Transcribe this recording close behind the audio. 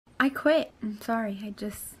I quit. I'm sorry,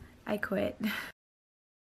 I quit.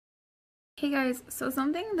 Hey guys, so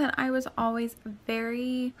something that I was always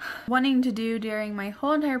very wanting to do during my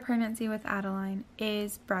whole entire pregnancy with Adaline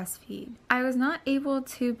is breastfeed. I was not able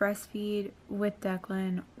to breastfeed with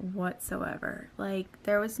Deklan whatsoever. Like,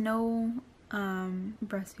 there was no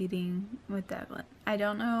breastfeeding with Deklan. I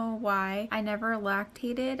don't know why. I never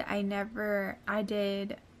lactated.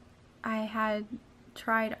 I had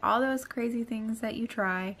tried all those crazy things that you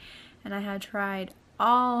try, and I had tried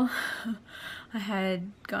I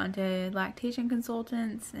had gone to lactation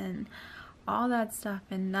consultants and all that stuff,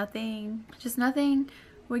 and nothing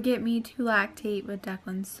would get me to lactate with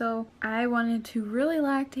Deklan. So I wanted to really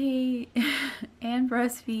lactate and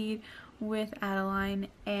breastfeed with Adaline,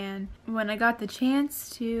 and when I got the chance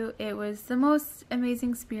to, it was the most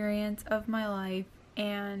amazing experience of my life.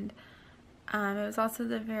 And it was also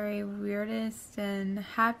the very weirdest and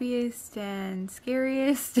happiest and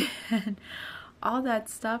scariest and all that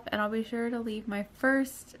stuff. And I'll be sure to leave my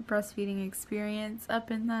first breastfeeding experience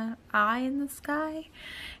up in the eye in the sky,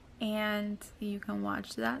 and you can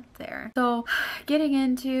watch that there. So getting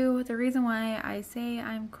into the reason why I say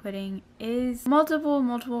I'm quitting is multiple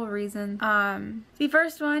reasons. The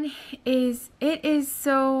first one is it is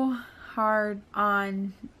so hard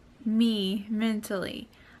on me mentally.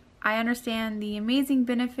 I understand the amazing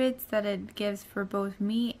benefits that it gives for both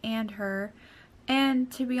me and her.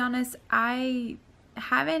 And to be honest, I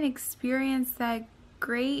haven't experienced that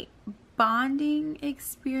great bonding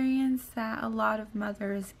experience that a lot of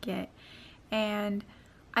mothers get. And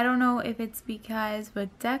I don't know if it's because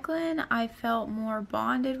with Deklan, I felt more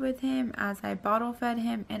bonded with him as I bottle fed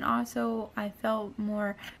him. And also I felt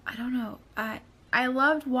more, I don't know, I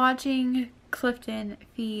loved watching Clifton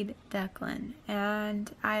feed Deklan.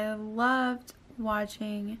 And I loved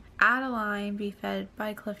watching Adaline be fed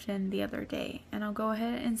by Clifton the other day, and I'll go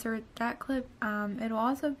ahead and insert that clip. It'll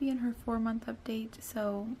also be in her 4-month update,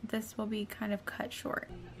 so this will be kind of cut short.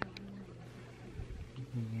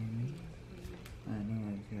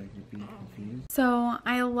 So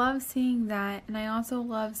I love seeing that, and I also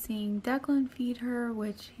love seeing Deklan feed her,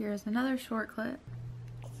 which here's another short clip.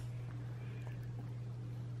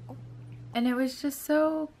 And it was just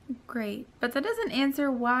so great. But that doesn't answer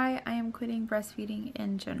why I am quitting breastfeeding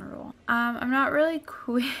in general. I'm not really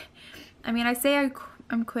I mean, I say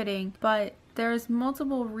I'm quitting, but there's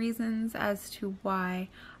multiple reasons as to why.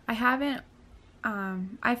 I haven't,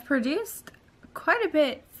 I've produced quite a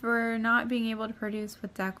bit for not being able to produce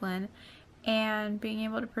with Deklan. And being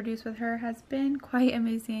able to produce with her has been quite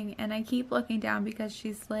amazing. And I keep looking down because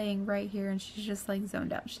she's laying right here and she's just like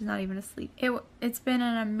zoned out. She's not even asleep. It's been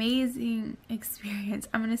an amazing experience.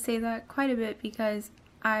 I'm going to say that quite a bit because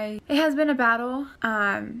it has been a battle.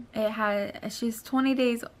 She's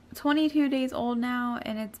 22 days old now,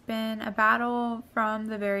 and it's been a battle from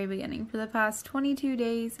the very beginning. For the past 22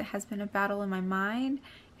 days, it has been a battle in my mind.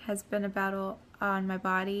 It has been a battle on my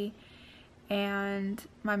body and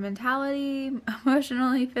my mentality,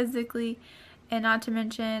 emotionally, physically, and not to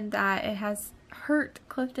mention that it has hurt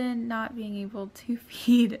Clifton not being able to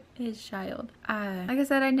feed his child. Like I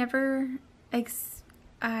said, I've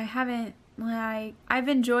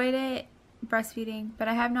enjoyed it, breastfeeding, but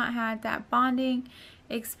I have not had that bonding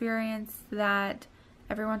experience that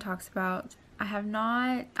everyone talks about.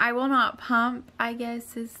 I will not pump, I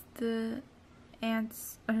guess is the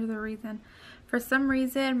answer, or the reason. For some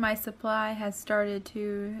reason, my supply has started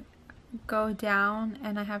to go down,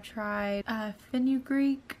 and I have tried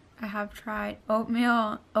fenugreek, I have tried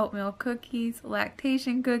oatmeal cookies,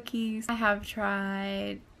 lactation cookies, I have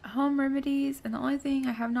tried home remedies, and the only thing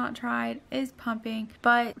I have not tried is pumping.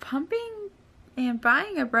 But pumping and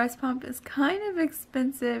buying a breast pump is kind of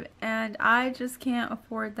expensive, and I just can't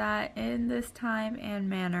afford that in this time and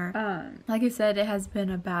manner. Like I said, it has been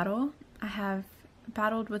a battle. I have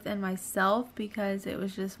battled within myself because it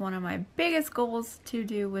was just one of my biggest goals to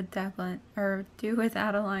do with Deklan, or do with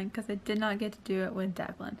Adaline, because I did not get to do it with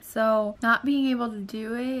Deklan. So not being able to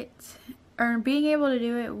do it, or being able to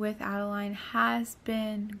do it with Adaline, has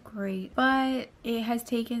been great, but it has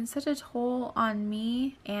taken such a toll on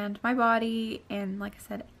me and my body, and like I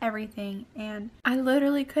said, everything. And I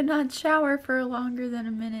literally could not shower for longer than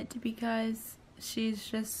a minute because she's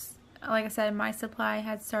just, like I said, my supply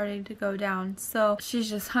had started to go down, so she's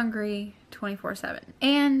just hungry 24/7.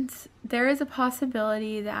 And there is a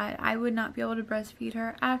possibility that I would not be able to breastfeed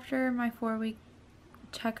her after my 4-week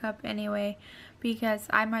checkup anyway, because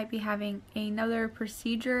I might be having another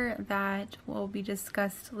procedure that will be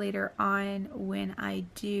discussed later on when I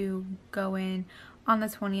do go in on the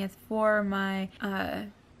 20th for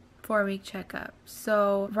 4-week checkup.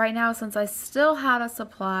 So right now, since I still had a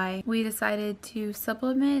supply, we decided to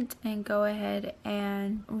supplement and go ahead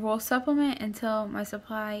and we'll supplement until my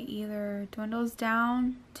supply either dwindles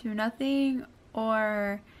down to nothing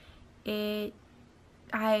or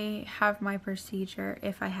I have my procedure,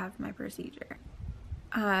 if I have my procedure.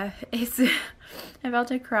 I'm about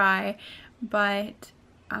to cry, but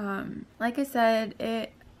like I said,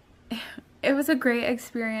 it was a great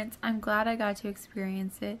experience. I'm glad I got to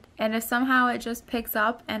experience it. And if somehow it just picks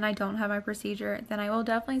up and I don't have my procedure, then I will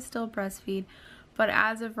definitely still breastfeed. But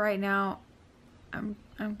as of right now,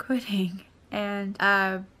 I'm quitting. And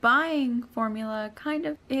buying formula kind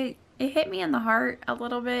of, it hit me in the heart a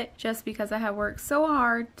little bit, just because I have worked so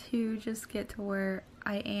hard to just get to where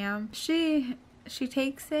I am. She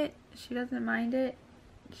takes it. She doesn't mind it.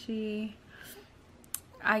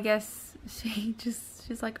 I guess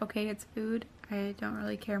she's like, okay, it's food. I don't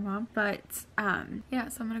really care, Mom. But yeah,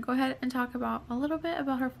 so I'm gonna go ahead and talk about a little bit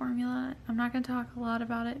about her formula. I'm not gonna talk a lot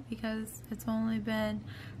about it because it's only been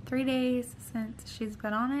 3 days since she's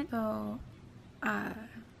been on it. So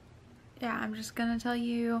yeah, I'm just gonna tell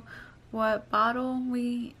you what bottle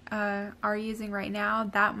we are using right now.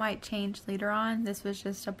 That might change later on. This was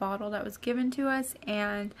just a bottle that was given to us,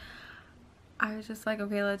 and I was just like,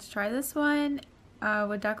 okay, let's try this one.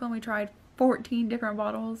 With Deklan, we tried 14 different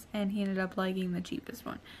bottles, and he ended up liking the cheapest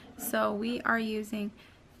one. So we are using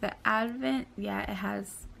the Advent. Yeah, it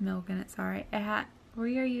has milk in it. Sorry,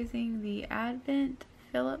 we are using the Advent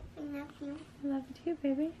Philip. I love you too,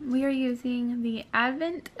 baby. We are using the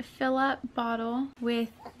Advent fill-up bottle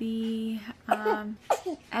with the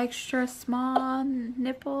extra small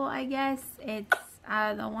nipple, I guess. It's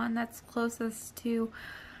the one that's closest to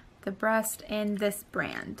the breast in this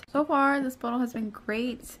brand. So far, this bottle has been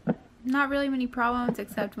great. Not really many problems,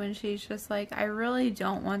 except when she's just like, I really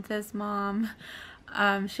don't want this, Mom.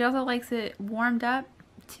 She also likes it warmed up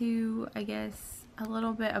to, I guess, a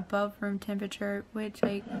little bit above room temperature, which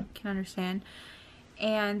I can understand.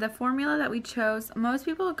 And the formula that we chose, most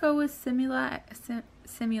people go with Similac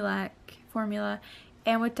formula.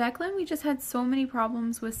 And with Deklan, we just had so many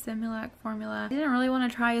problems with Similac formula. I didn't really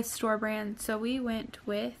want to try a store brand, so we went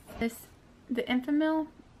with the Enfamil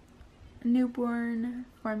newborn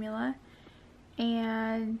formula.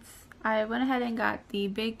 And I went ahead and got the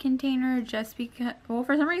big container just because, well,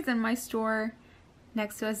 for some reason my store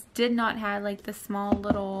next to us did not have like the small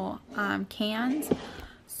little cans.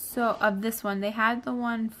 So of this one, they had the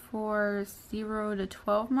one for 0 to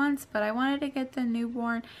 12 months, but I wanted to get the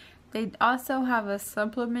newborn. They also have a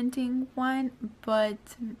supplementing one, but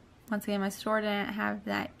once again, my store didn't have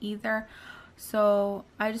that either. So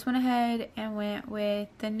I just went ahead and went with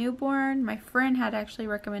the newborn. My friend had actually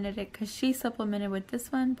recommended it because she supplemented with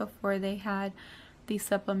this one before they had the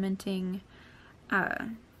supplementing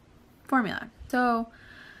formula. So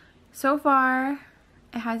far,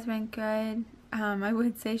 it has been good. I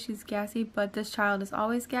would say she's gassy, but this child is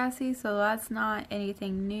always gassy, so that's not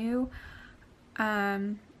anything new.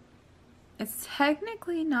 It's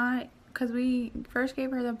technically not, because we first gave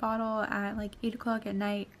her the bottle at like 8 o'clock at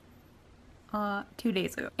night 2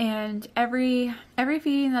 days ago. And every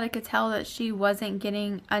feeding that I could tell that she wasn't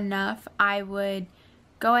getting enough, I would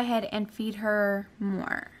go ahead and feed her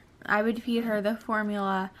more. I would feed her the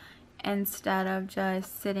formula instead of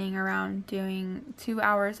just sitting around doing 2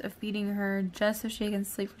 hours of feeding her just so she can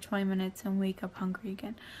sleep for 20 minutes and wake up hungry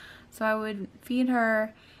again. So I would feed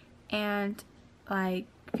her, and like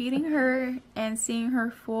feeding her and seeing her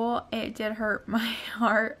full, it did hurt my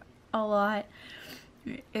heart a lot.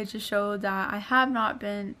 It just showed that I have not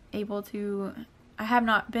been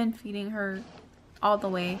feeding her all the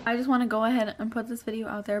way. I just want to go ahead and put this video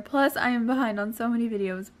out there. Plus, I am behind on so many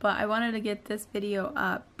videos, but I wanted to get this video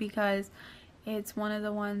up because it's one of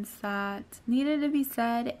the ones that needed to be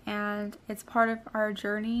said, and it's part of our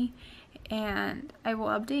journey, and I will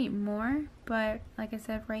update more. But like I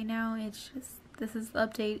said, right now it's just, this is the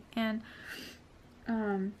update, and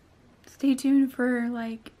stay tuned for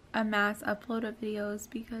like a mass upload of videos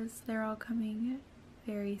because they're all coming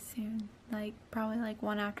very soon, like probably like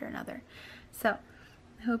one after another. So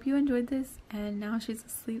I hope you enjoyed this, and now she's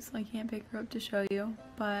asleep so I can't pick her up to show you,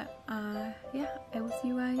 but yeah, I will see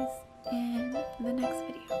you guys in the next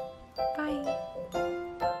video. Bye.